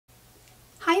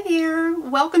Hi there!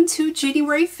 Welcome to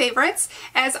January Favorites.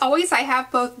 As always, I have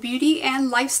both beauty and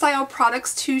lifestyle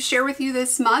products to share with you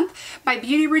this month. My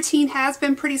beauty routine has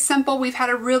been pretty simple. We've had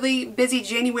a really busy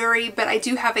January, but I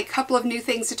do have a couple of new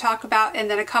things to talk about and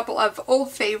then a couple of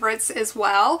old favorites as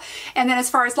well. And then as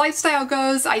far as lifestyle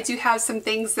goes, I do have some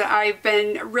things that I've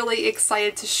been really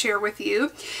excited to share with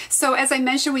you. So as I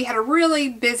mentioned, we had a really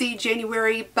busy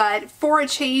January, but for a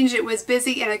change, it was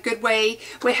busy in a good way.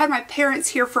 We had my parents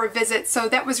here for a visit, so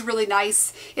that was really nice.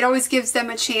 It always gives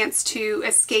them a chance to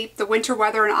escape the winter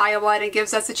weather in Iowa, and it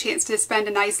gives us a chance to spend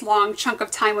a nice long chunk of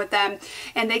time with them.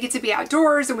 And they get to be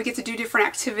outdoors and we get to do different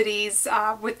activities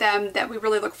with them that we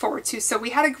really look forward to. So we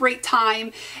had a great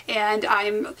time, and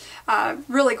I'm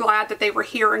really glad that they were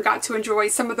here and got to enjoy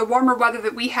some of the warmer weather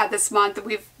that we had this month.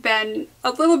 We've been a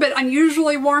little bit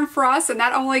unusually warm for us, and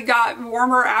that only got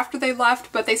warmer after they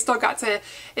left, but they still got to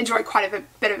enjoy quite a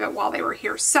bit of it while they were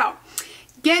here. So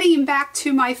getting back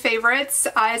to my favorites,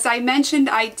 as I mentioned,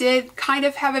 I did kind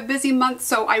of have a busy month,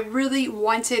 so I really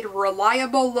wanted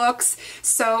reliable looks.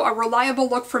 So a reliable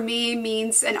look for me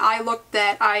means an eye look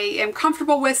that I am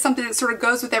comfortable with, something that sort of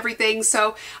goes with everything.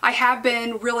 So I have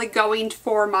been really going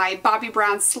for my Bobbi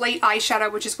Brown Slate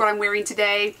eyeshadow, which is what I'm wearing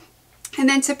today. And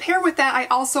then to pair with that, I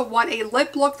also want a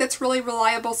lip look that's really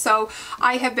reliable, so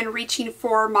I have been reaching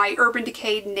for my Urban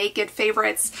Decay Naked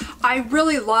favorites. I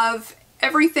really love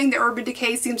everything that Urban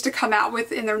Decay seems to come out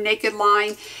with in their Naked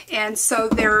line, and so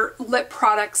their lip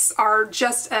products are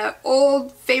just an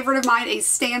old favorite of mine, a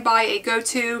standby, a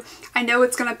go-to. I know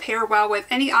it's going to pair well with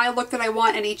any eye look that I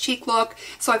want, any cheek look.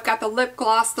 So I've got the lip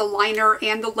gloss, the liner,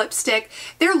 and the lipstick.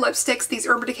 Their lipsticks, these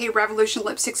Urban Decay Revolution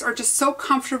lipsticks, are just so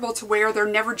comfortable to wear. They're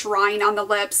never drying on the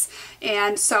lips,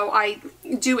 and so I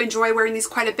do enjoy wearing these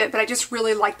quite a bit, but I just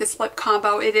really like this lip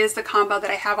combo. It is the combo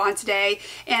that I have on today,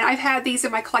 and I've had these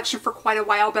in my collection for quite a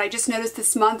while, but I just noticed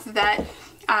this month that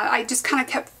I just kind of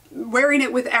kept wearing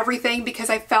it with everything because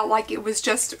I felt like it was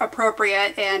just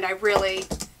appropriate, and I really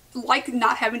like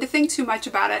not having to think too much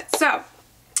about it. So,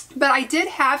 but I did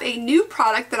have a new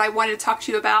product that I wanted to talk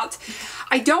to you about.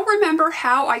 I don't remember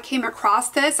how I came across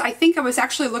this. I think I was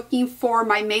actually looking for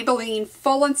my Maybelline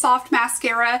Full and Soft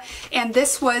mascara, and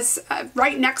this was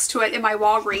right next to it in my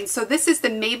Walgreens. So this is the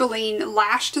Maybelline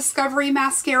Lash Discovery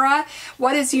Mascara.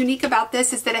 What is unique about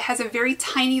this is that it has a very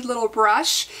tiny little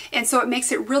brush, and so it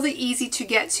makes it really easy to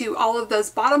get to all of those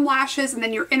bottom lashes and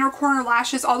then your inner corner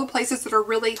lashes, all the places that are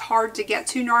really hard to get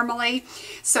to normally.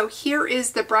 So here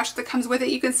is the brush that comes with it.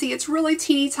 You can see it's really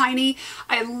teeny tiny.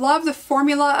 I love the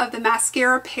formula of the mascara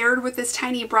paired with this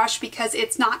tiny brush because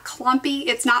it's not clumpy,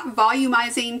 it's not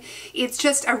volumizing, it's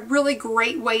just a really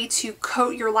great way to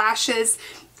coat your lashes.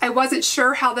 I wasn't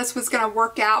sure how this was going to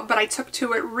work out, but I took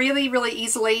to it really, really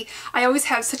easily. I always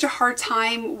have such a hard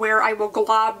time where I will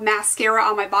glob mascara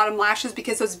on my bottom lashes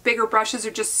because those bigger brushes are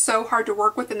just so hard to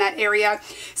work with in that area.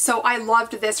 So I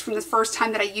loved this from the first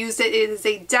time that I used it. It is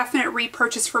a definite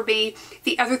repurchase for me.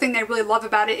 The other thing that I really love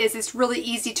about it is it's really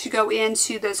easy to go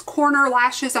into those corner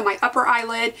lashes on my upper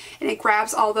eyelid, and it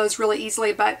grabs all those really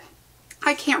easily. But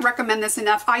I can't recommend this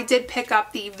enough. I did pick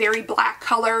up the very black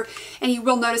color, and you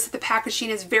will notice that the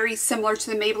packaging is very similar to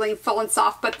the Maybelline Full and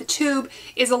Soft, but the tube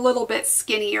is a little bit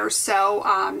skinnier,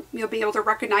 so you'll be able to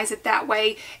recognize it that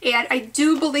way. And I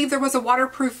do believe there was a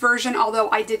waterproof version, although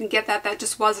I didn't get that. That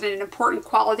just wasn't an important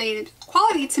quality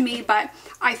to me, but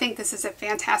I think this is a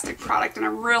fantastic product, and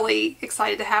I'm really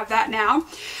excited to have that now.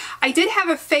 I did have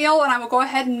a fail, and I will go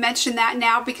ahead and mention that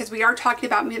now because we are talking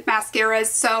about mascaras.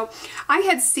 So I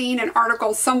had seen an article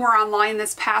somewhere online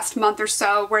this past month or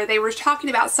so where they were talking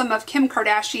about some of Kim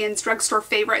Kardashian's drugstore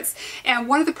favorites, and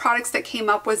one of the products that came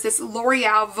up was this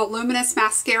L'Oreal Voluminous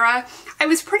Mascara. I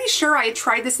was pretty sure I had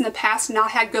tried this in the past and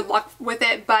not had good luck with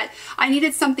it, but I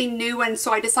needed something new, and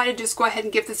so I decided to just go ahead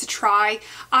and give this a try.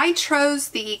 I chose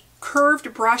the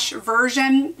curved brush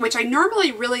version, which I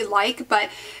normally really like, but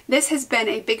this has been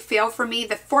a big fail for me.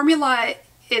 The formula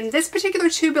in this particular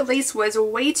tube at least was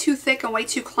way too thick and way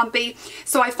too clumpy,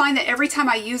 so I find that every time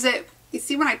I use it, you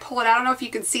see when I pull it out, I don't know if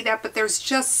you can see that, but there's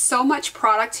just so much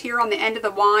product here on the end of the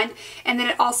wand, and then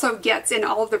it also gets in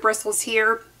all of the bristles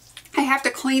here. I have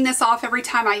to clean this off every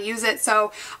time I use it,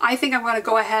 so I think I'm going to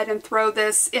go ahead and throw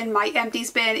this in my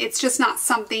empties bin. It's just not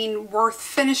something worth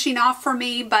finishing off for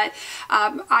me, but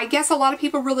I guess a lot of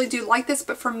people really do like this,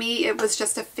 but for me it was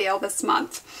just a fail this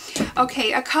month.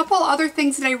 Okay, a couple other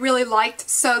things that I really liked.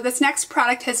 So this next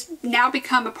product has now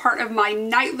become a part of my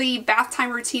nightly bath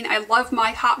time routine. I love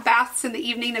my hot baths in the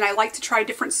evening, and I like to try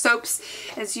different soaps.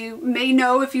 As you may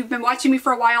know if you've been watching me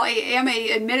for a while, I am an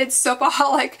admitted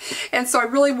soapaholic, and so I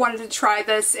really wanted wanted to try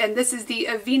this, and this is the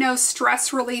Aveeno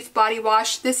Stress Relief Body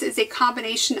Wash. This is a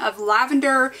combination of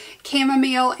lavender,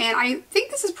 chamomile, and I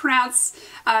think this is pronounced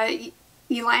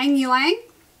ylang ylang.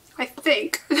 I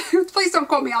think. Please don't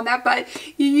quote me on that, but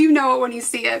you know it when you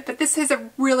see it. But this has a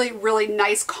really, really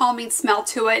nice calming smell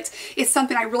to it. It's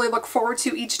something I really look forward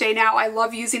to each day now. I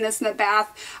love using this in the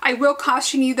bath. I will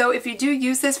caution you though, if you do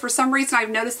use this, for some reason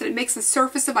I've noticed that it makes the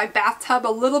surface of my bathtub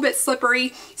a little bit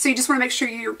slippery. So you just want to make sure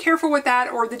you're careful with that,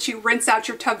 or that you rinse out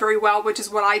your tub very well, which is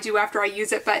what I do after I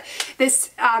use it. But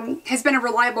this has been a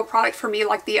reliable product for me,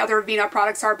 like the other Aveeno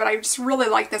products are, but I just really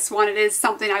like this one. It is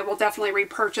something I will definitely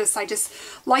repurchase. I just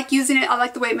like using it. I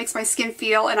like the way it makes my skin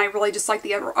feel, and I really just like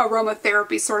the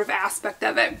aromatherapy sort of aspect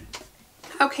of it.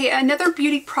 Okay, another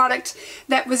beauty product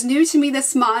that was new to me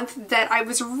this month that I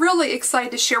was really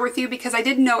excited to share with you because I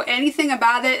didn't know anything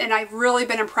about it, and I've really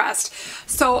been impressed.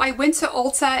 So I went to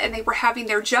Ulta and they were having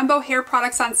their jumbo hair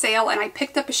products on sale, and I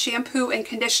picked up a shampoo and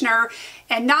conditioner,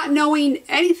 and not knowing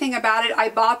anything about it, I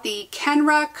bought the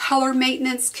Kenra Color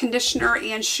Maintenance Conditioner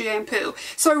and Shampoo.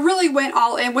 So I really went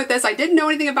all in with this. I didn't know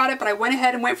anything about it, but I went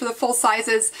ahead and went for the full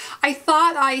sizes. I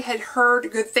thought I had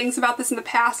heard good things about this in the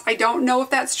past. I don't know if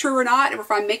that's true or not, or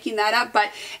if I'm making that up,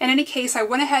 but in any case, I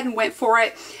went ahead and went for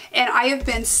it, and I have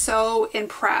been so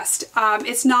impressed.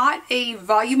 It's not a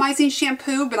volumizing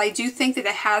shampoo, but I do think that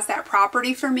it has that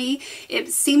property for me.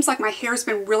 It seems like my hair's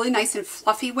been really nice and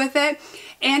fluffy with it,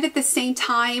 and at the same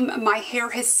time, my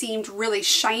hair has seemed really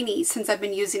shiny since I've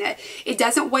been using it. It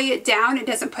doesn't weigh it down. It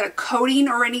doesn't put a coating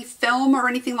or any film or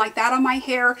anything like that on my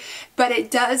hair, but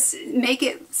it does make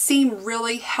it seem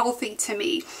really healthy to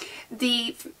me.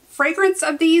 The fragrance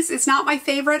of these is not my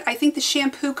favorite. I think the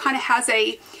shampoo kind of has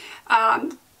a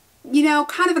you know,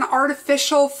 kind of an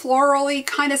artificial florally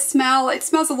kind of smell. It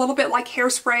smells a little bit like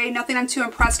hairspray, nothing I'm too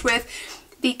impressed with.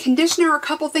 The conditioner, a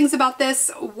couple things about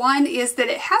this. One is that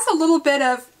it has a little bit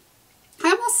of, I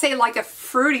almost say like a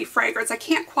fruity fragrance. I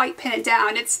can't quite pin it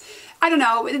down. I don't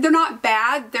know, they're not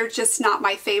bad, they're just not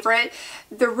my favorite.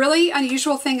 The really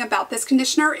unusual thing about this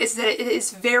conditioner is that it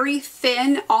is very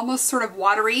thin, almost sort of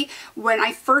watery. When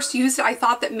I first used it, I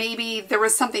thought that maybe there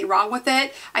was something wrong with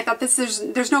it. I thought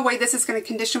there's no way this is going to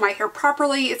condition my hair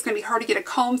properly. It's going to be hard to get a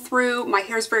comb through. My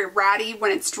hair is very ratty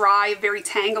when it's dry, very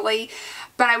tangly.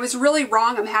 But I was really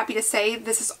wrong. I'm happy to say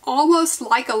this is almost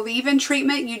like a leave-in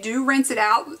treatment. You do rinse it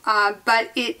out,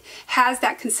 but it has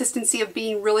that consistency of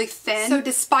being really thin. So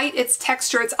despite its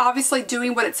texture, it's obviously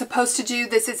doing what it's supposed to do.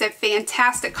 This is a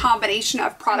fantastic combination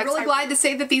of products. I'm really glad to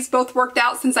say that these both worked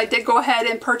out, since I did go ahead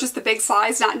and purchase the big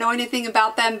size, not knowing anything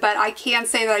about them, but I can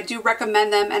say that I do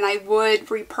recommend them and I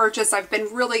would repurchase. I've been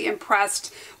really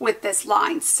impressed with this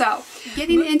line. So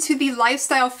getting into the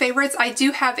lifestyle favorites, I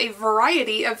do have a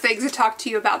variety of things to talk to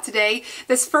you about today.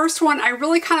 This first one, I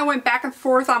really kind of went back and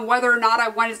forth on whether or not I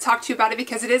wanted to talk to you about it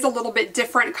because it is a little bit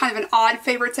different, kind of an odd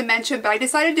favorite to mention, but I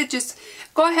decided to just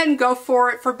go ahead and go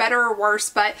for it, for better or worse.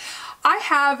 But I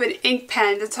have an ink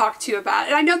pen to talk to you about,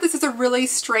 and I know this is a really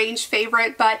strange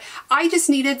favorite, but I just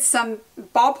needed some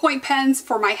ballpoint pens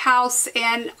for my house,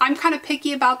 and I'm kind of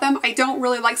picky about them. I don't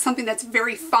really like something that's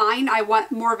very fine. I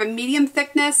want more of a medium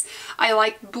thickness. I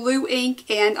like blue ink,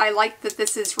 and I like that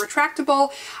this is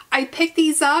retractable. I picked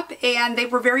these up and they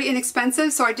were very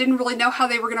inexpensive, so I didn't really know how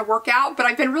they were going to work out, but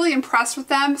I've been really impressed with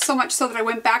them, so much so that I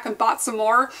went back and bought some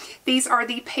more. These are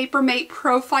the Papermate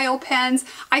Profile pens.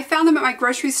 I found them at my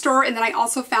grocery store, and then I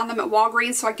also found them at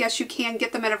Walgreens, so I guess you can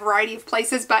get them in a variety of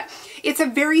places, but it's a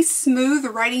very smooth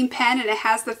writing pen and it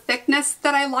has the thickness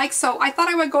that I like, so I thought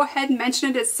I would go ahead and mention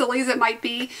it, as silly as it might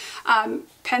be.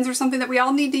 Pens are something that we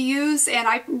all need to use, and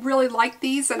I really like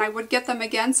these and I would get them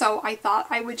again, so I thought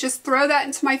I would just throw that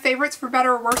into my favorites for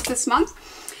better or worse this month.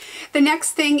 The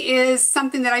next thing is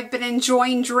something that I've been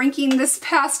enjoying drinking this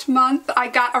past month. I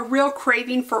got a real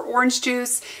craving for orange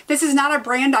juice. This is not a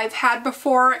brand I've had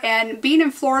before, and being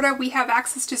in Florida, we have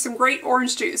access to some great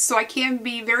orange juice, so I can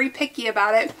be very picky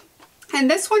about it. And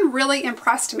this one really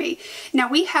impressed me. Now,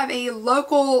 we have a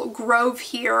local grove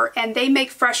here and they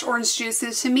make fresh orange juice,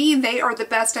 and to me they are the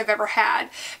best I've ever had,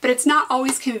 but it's not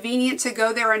always convenient to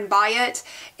go there and buy it,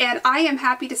 and I am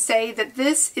happy to say that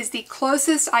this is the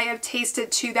closest I have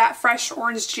tasted to that fresh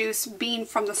orange juice being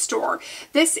from the store.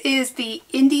 This is the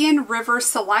Indian River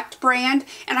Select brand,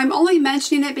 and I'm only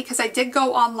mentioning it because I did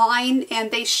go online and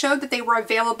they showed that they were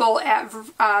available at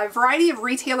a variety of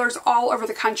retailers all over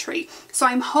the country, so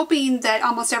I'm hoping that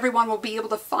almost everyone will be able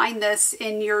to find this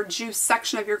in your juice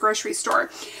section of your grocery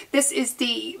store. This is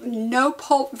the no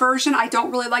pulp version. I don't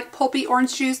really like pulpy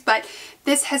orange juice, but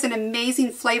this has an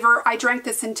amazing flavor. I drank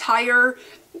this entire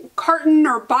carton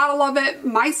or bottle of it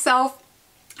myself,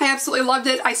 I absolutely loved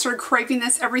it. I started craving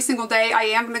this every single day. I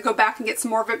am going to go back and get some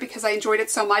more of it because I enjoyed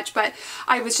it so much, but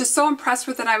I was just so impressed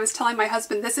with it. I was telling my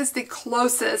husband, this is the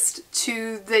closest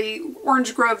to the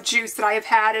Orange Grove juice that I have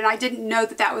had, and I didn't know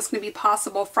that that was going to be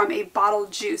possible from a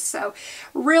bottled juice. So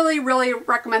really, really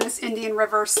recommend this Indian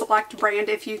River Select brand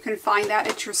if you can find that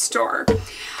at your store.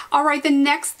 All right, the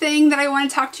next thing that I want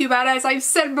to talk to you about, as I've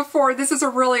said before, this is a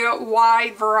really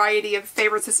wide variety of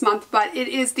favorites this month, but it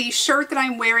is the shirt that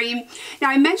I'm wearing. Now,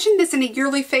 I mentioned this in a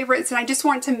yearly favorites, and I just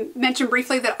want to mention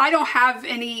briefly that I don't have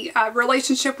any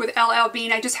relationship with LL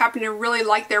Bean. I just happen to really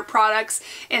like their products,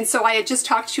 and so I had just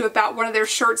talked to you about one of their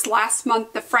shirts last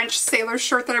month, the French sailor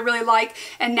shirt that I really like,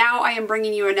 and now I am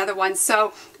bringing you another one.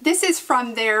 So this is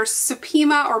from their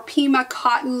Supima or Pima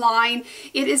cotton line.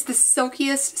 It is the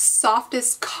silkiest,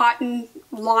 softest cotton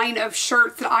line of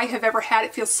shirts that I have ever had.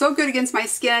 It feels so good against my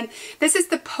skin. This is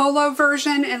the polo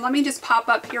version, and let me just pop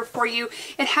up here for you.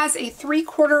 It has a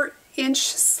 3/4 inch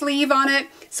sleeve on it,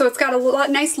 so it's got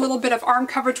a nice little bit of arm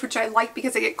coverage, which I like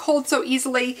because I get cold so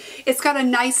easily. It's got a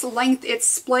nice length. It's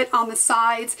split on the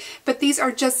sides, but these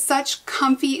are just such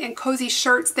comfy and cozy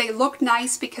shirts. They look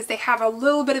nice because they have a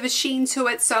little bit of a sheen to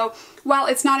it, so while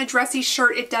it's not a dressy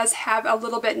shirt, it does have a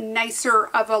little bit nicer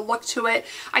of a look to it.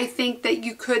 I think that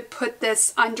you could put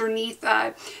this underneath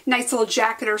a nice little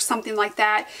jacket or something like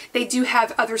that. They do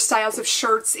have other styles of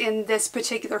shirts in this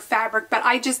particular fabric, but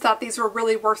I just thought these were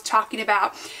really worth talking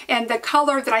about. And the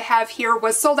color that I have here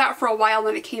was sold out for a while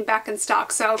and it came back in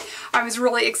stock, so I was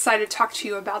really excited to talk to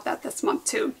you about that this month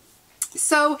too.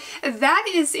 So that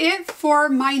is it for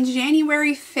my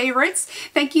January favorites.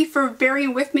 Thank you for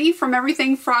bearing with me from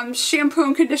everything from shampoo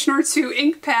and conditioner to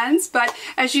ink pens, but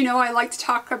as you know, I like to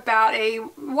talk about a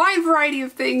wide variety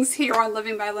of things here on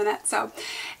Living by Lynette. So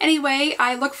anyway,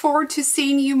 I look forward to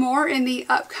seeing you more in the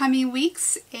upcoming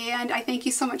weeks, and I thank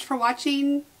you so much for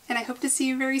watching, and I hope to see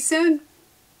you very soon.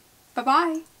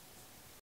 Bye-bye.